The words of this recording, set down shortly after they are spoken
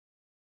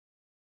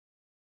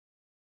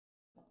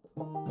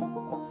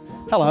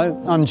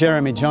Hello, I'm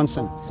Jeremy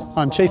Johnson.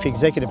 I'm Chief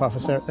Executive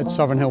Officer at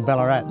Sovereign Hill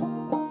Ballarat.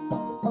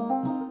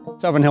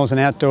 Sovereign Hill is an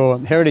outdoor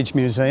heritage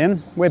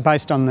museum. We're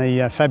based on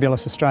the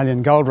fabulous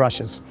Australian gold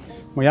rushes.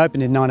 We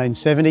opened in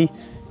 1970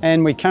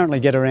 and we currently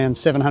get around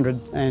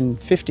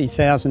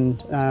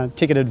 750,000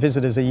 ticketed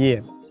visitors a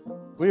year.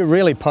 We're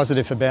really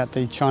positive about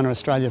the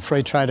China-Australia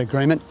Free Trade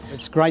Agreement.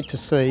 It's great to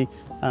see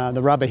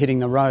the rubber hitting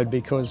the road,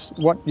 because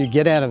what you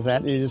get out of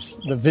that is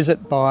the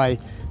visit by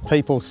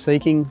people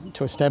seeking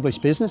to establish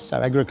business, so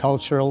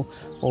agricultural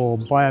or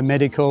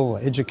biomedical or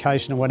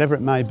education or whatever it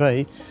may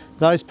be.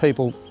 Those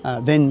people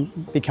then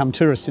become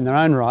tourists in their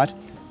own right,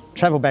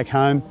 travel back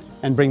home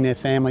and bring their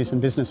families and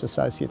business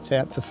associates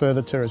out for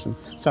further tourism.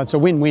 So it's a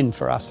win-win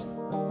for us.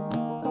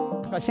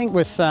 I think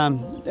with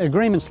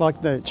agreements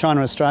like the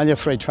China-Australia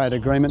Free Trade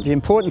Agreement, the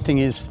important thing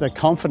is the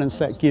confidence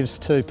that gives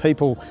to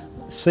people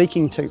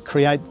seeking to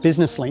create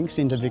business links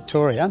into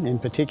Victoria in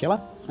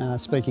particular,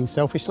 speaking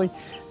selfishly,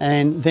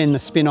 and then the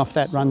spin-off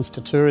that runs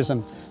to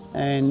tourism.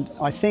 And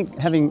I think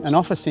having an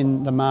office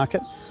in the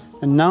market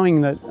and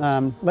knowing that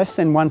less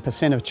than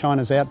 1% of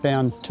China's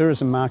outbound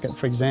tourism market,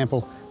 for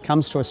example,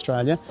 comes to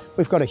Australia,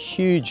 we've got a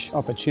huge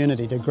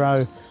opportunity to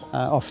grow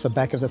off the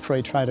back of the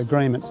Free Trade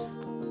Agreement.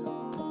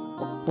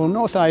 Well,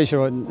 North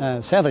Asia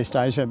and Southeast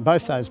Asia,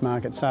 both those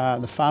markets are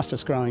the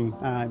fastest growing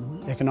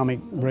economic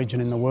region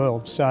in the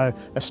world. So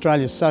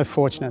Australia's so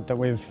fortunate that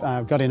we've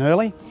got in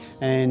early,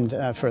 and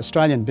for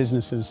Australian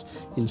businesses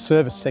in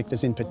service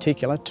sectors in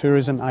particular,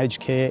 tourism,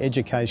 aged care,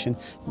 education,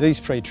 these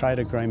free trade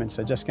agreements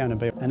are just going to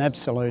be an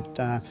absolute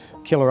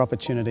killer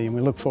opportunity, and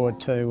we look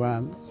forward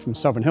to, from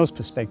Sovereign Hill's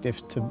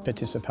perspective, to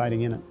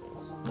participating in it.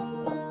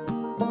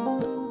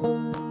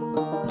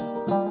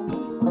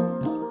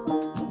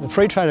 The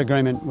Free Trade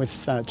Agreement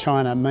with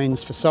China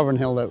means for Sovereign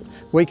Hill that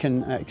we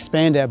can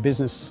expand our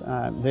business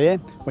there,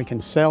 we can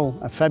sell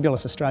a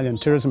fabulous Australian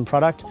tourism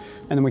product,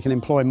 and then we can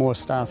employ more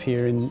staff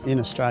here in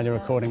Australia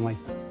accordingly.